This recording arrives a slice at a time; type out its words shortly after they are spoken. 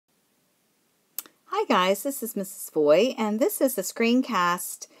Hi guys, this is Mrs. Foy, and this is a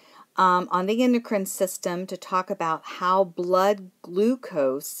screencast on the endocrine system to talk about how blood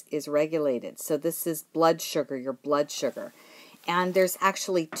glucose is regulated. So this is blood sugar, your blood sugar. And there's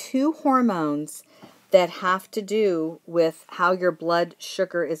actually two hormones that have to do with how your blood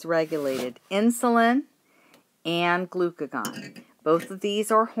sugar is regulated: insulin and glucagon. Both of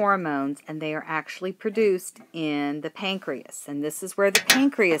these are hormones, and they are actually produced in the pancreas. And this is where the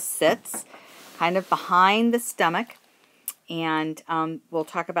pancreas sits, kind of behind the stomach, and we'll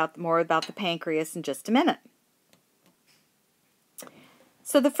talk about more about the pancreas in just a minute.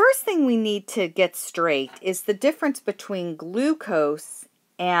 So the first thing we need to get straight is the difference between glucose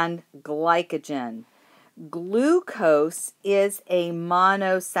and glycogen. Glucose is a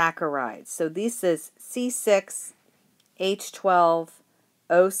monosaccharide. So this is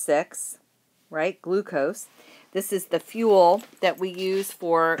C6H12O6, right? Glucose. This is the fuel that we use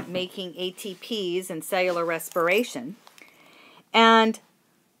for making ATPs and cellular respiration. And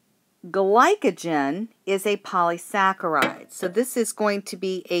glycogen is a polysaccharide. So this is going to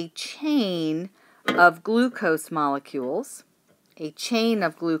be a chain of glucose molecules,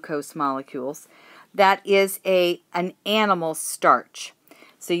 that is an animal starch.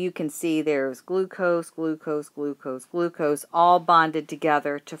 So you can see there's glucose, glucose, glucose, glucose, all bonded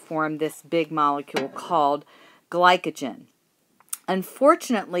together to form this big molecule called glycogen.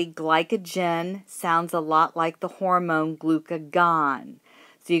 Unfortunately, glycogen sounds a lot like the hormone glucagon.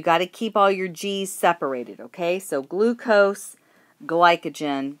 So you got to keep all your G's separated, okay? So glucose,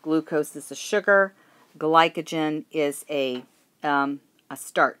 glycogen. Glucose is a sugar. Glycogen is a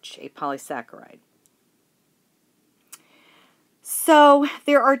starch, a polysaccharide. So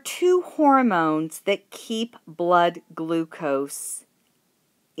there are two hormones that keep blood glucose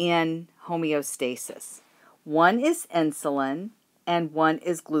in homeostasis. One is insulin and one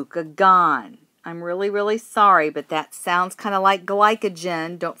is glucagon. I'm really sorry, but that sounds kind of like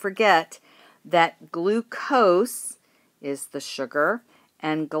glycogen. Don't forget that glucose is the sugar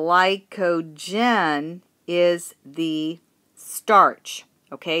and glycogen is the starch.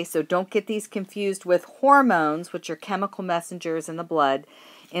 Okay, so don't get these confused with hormones, which are chemical messengers in the blood,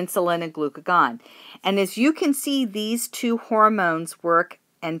 insulin and glucagon. And as you can see, these two hormones work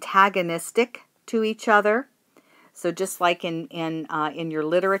antagonistic to each other. So just like in your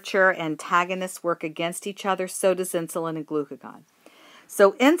literature, antagonists work against each other, so does insulin and glucagon.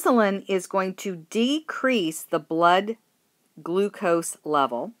 So insulin is going to decrease the blood glucose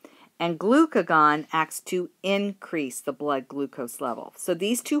level, and glucagon acts to increase the blood glucose level. So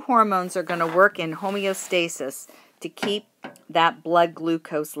these two hormones are going to work in homeostasis to keep that blood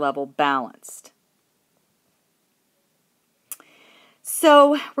glucose level balanced.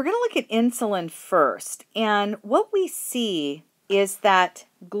 So we're going to look at insulin first, and what we see is that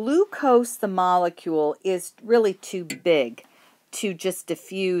glucose, the molecule, is really too big to just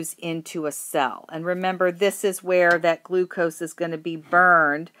diffuse into a cell. And remember, this is where that glucose is going to be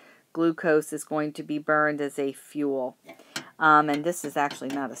burned. Glucose is going to be burned as a fuel. And this is actually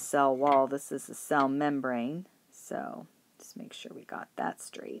not a cell wall, this is a cell membrane. So just make sure we got that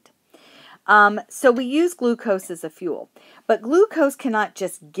straight. So we use glucose as a fuel, but glucose cannot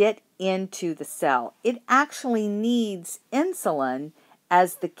just get into the cell. It actually needs insulin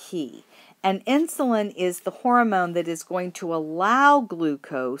as the key. And insulin is the hormone that is going to allow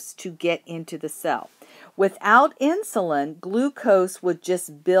glucose to get into the cell. Without insulin, glucose would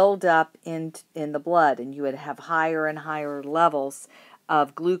just build up in the blood, and you would have higher and higher levels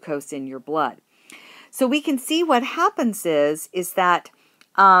of glucose in your blood. So we can see what happens is that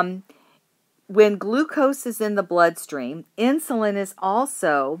when glucose is in the bloodstream, insulin is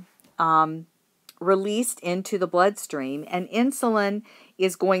also released into the bloodstream, and insulin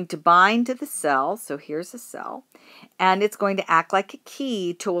is going to bind to the cell. So here's a cell, and it's going to act like a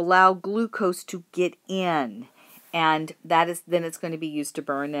key to allow glucose to get in, and then it's going to be used to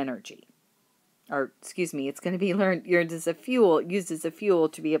burn energy. Or excuse me, it's going to be used as a fuel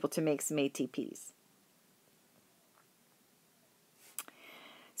to be able to make some ATPs.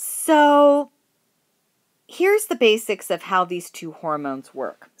 So here's the basics of how these two hormones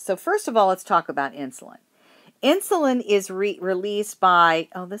work. So first of all, let's talk about insulin. Insulin is released by,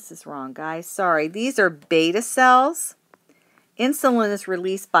 oh, this is wrong, guys. Sorry. These are beta cells. Insulin is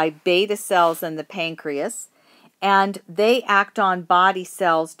released by beta cells in the pancreas, and they act on body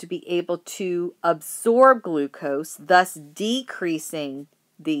cells to be able to absorb glucose, thus decreasing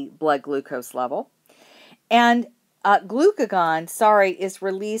the blood glucose level. And glucagon, is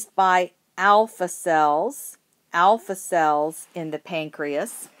released by alpha cells in the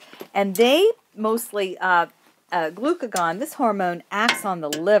pancreas, and they mostly glucagon, this hormone, acts on the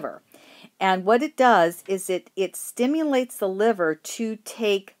liver, And what it does is it stimulates the liver to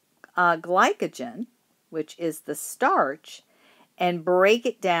take glycogen, which is the starch, and break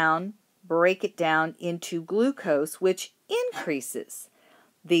it down into glucose, which increases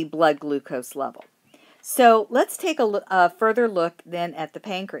the blood glucose level. So let's take a further look then at the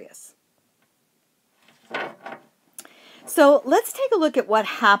pancreas. So let's take a look at what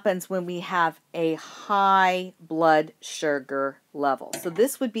happens when we have a high blood sugar level. So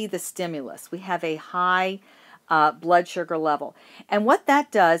this would be the stimulus. We have a high blood sugar level. And what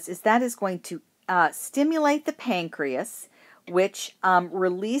that does is that is going to stimulate the pancreas, which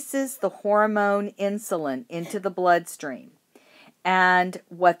releases the hormone insulin into the bloodstream. And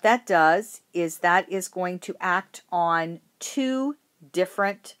what that does is that is going to act on two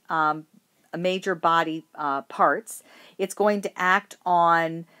different major body parts. It's going to act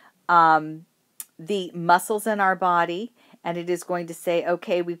on the muscles in our body, and it is going to say,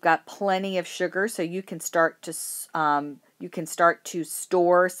 okay, we've got plenty of sugar, so you can start to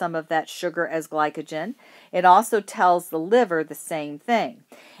store some of that sugar as glycogen. It also tells the liver the same thing,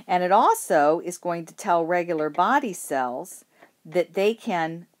 and it also is going to tell regular body cells that they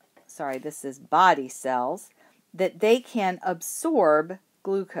can, this is body cells, that they can absorb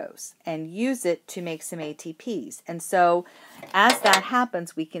glucose and use it to make some ATPs. And so as that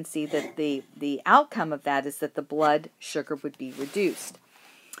happens, we can see that the outcome of that is that the blood sugar would be reduced.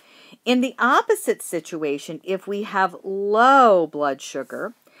 In the opposite situation, if we have low blood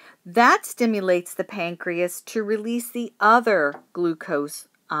sugar, that stimulates the pancreas to release the other glucose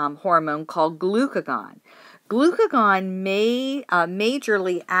hormone called glucagon. Glucagon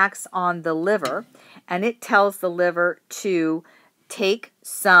majorly acts on the liver, and it tells the liver to take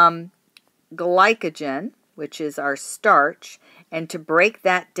some glycogen, which is our starch, and to break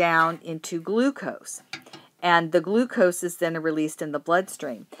that down into glucose. And the glucose is then released in the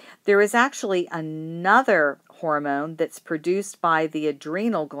bloodstream. There is actually another hormone that's produced by the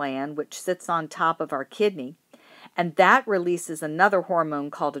adrenal gland, which sits on top of our kidney, and that releases another hormone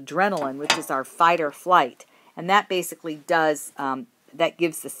called adrenaline, which is our fight or flight. And that basically does, that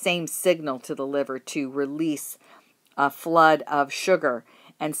gives the same signal to the liver to release a flood of sugar.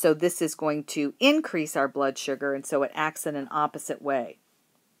 And so this is going to increase our blood sugar, and so it acts in an opposite way.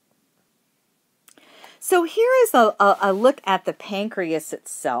 So here is a look at the pancreas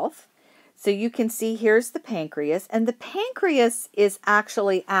itself. So you can see here's the pancreas, and the pancreas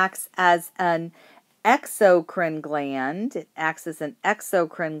actually acts as an exocrine gland. It acts as an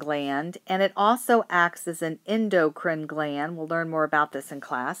exocrine gland, and it also acts as an endocrine gland. We'll learn more about this in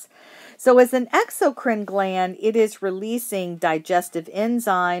class. So as an exocrine gland, it is releasing digestive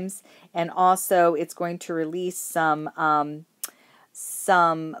enzymes, and also it's going to release some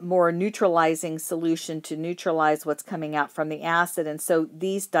more neutralizing solution to neutralize what's coming out from the acid. And so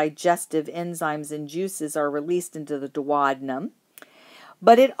these digestive enzymes and juices are released into the duodenum.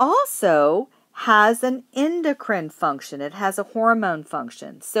 But it also has an endocrine function. It has a hormone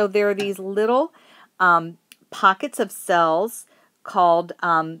function. So there are these little pockets of cells called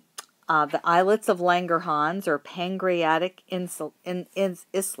the islets of Langerhans, or pancreatic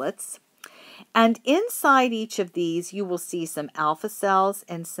islets. And inside each of these, you will see some alpha cells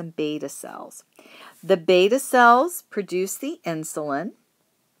and some beta cells. The beta cells produce the insulin.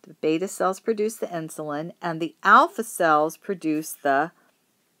 The beta cells produce the insulin, and the alpha cells produce the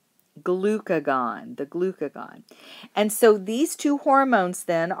glucagon. And so these two hormones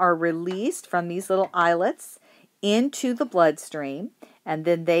then are released from these little islets into the bloodstream, and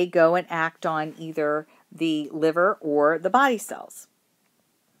then they go and act on either the liver or the body cells.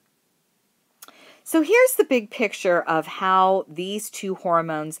 So here's the big picture of how these two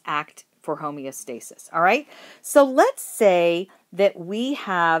hormones act for homeostasis, all right? So let's say that we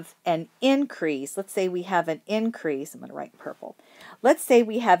have an increase. Let's say we have an increase. I'm going to write purple. Let's say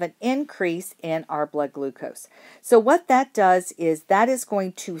we have an increase in our blood glucose. So what that does is that is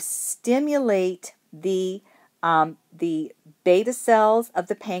going to stimulate the beta cells of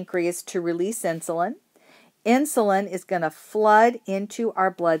the pancreas to release insulin. Insulin is going to flood into our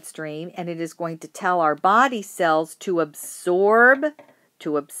bloodstream, and it is going to tell our body cells to absorb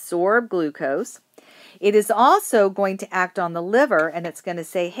glucose. It is also going to act on the liver, and it's going to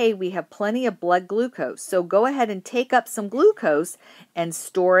say, hey, we have plenty of blood glucose, so go ahead and take up some glucose and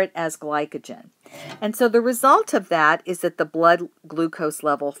store it as glycogen. And so the result of that is that the blood glucose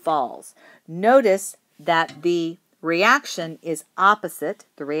level falls. Notice that the reaction is opposite.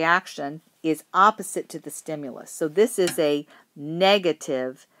 The reaction is opposite to the stimulus. So this is a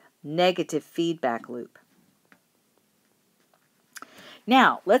negative feedback loop.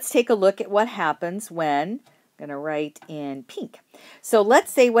 Now, let's take a look at what happens when, I'm I'm going to write in pink. So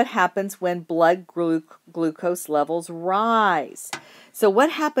let's say what happens when blood glucose levels rise. So what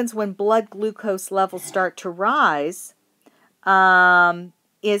happens when blood glucose levels start to rise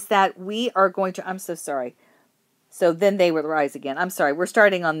is that we are going to, I'm so sorry. So then they would rise again. I'm sorry, we're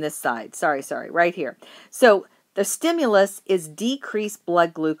starting on this side. Sorry, right here. So the stimulus is decreased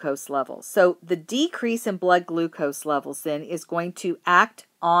blood glucose levels. So the decrease in blood glucose levels then is going to act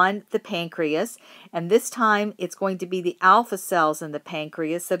on the pancreas, and this time it's going to be the alpha cells in the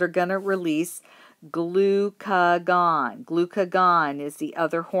pancreas that are going to release glucagon. Glucagon is the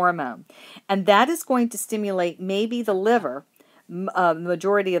other hormone, and that is going to stimulate maybe the liver,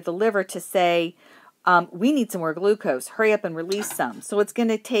 majority of the liver, to say, we need some more glucose. Hurry up and release some. So it's going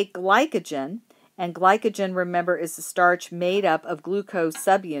to take glycogen, and glycogen, remember, is the starch made up of glucose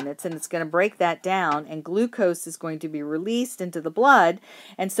subunits, and it's going to break that down, and glucose is going to be released into the blood,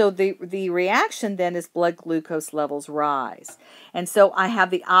 and so the reaction then is blood glucose levels rise. And so I have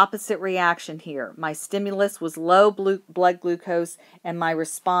the opposite reaction here. My stimulus was low blood glucose, and my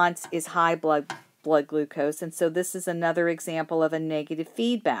response is high blood glucose, and so this is another example of a negative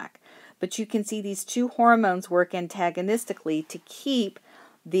feedback. But you can see these two hormones work antagonistically to keep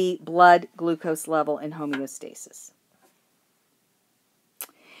the blood glucose level in homeostasis.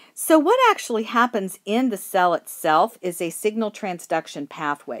 So what actually happens in the cell itself is a signal transduction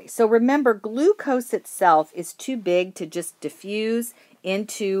pathway. So remember, glucose itself is too big to just diffuse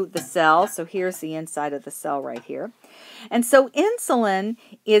into the cell. So here's the inside of the cell right here. And so insulin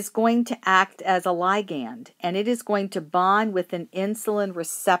is going to act as a ligand, and it is going to bond with an insulin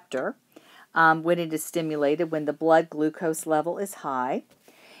receptor when it is stimulated, when the blood glucose level is high.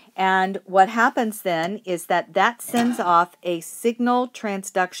 And what happens then is that sends off a signal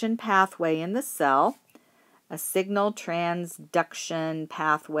transduction pathway in the cell, a signal transduction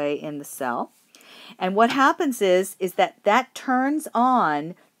pathway in the cell. And what happens is that turns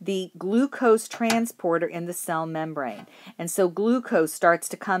on the glucose transporter in the cell membrane. And so glucose starts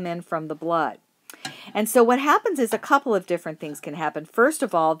to come in from the blood. And so what happens is a couple of different things can happen. First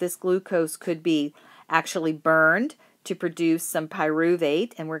of all, this glucose could be actually burned to produce some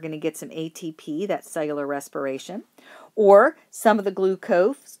pyruvate, and we're going to get some ATP, that's cellular respiration. Or some of the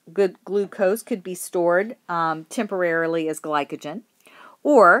glucose could be stored temporarily as glycogen.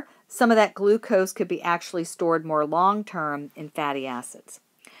 Or some of that glucose could be actually stored more long-term in fatty acids.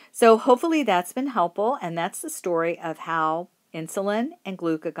 So hopefully that's been helpful, and that's the story of how insulin and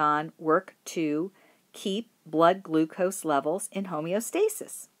glucagon work to keep blood glucose levels in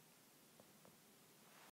homeostasis.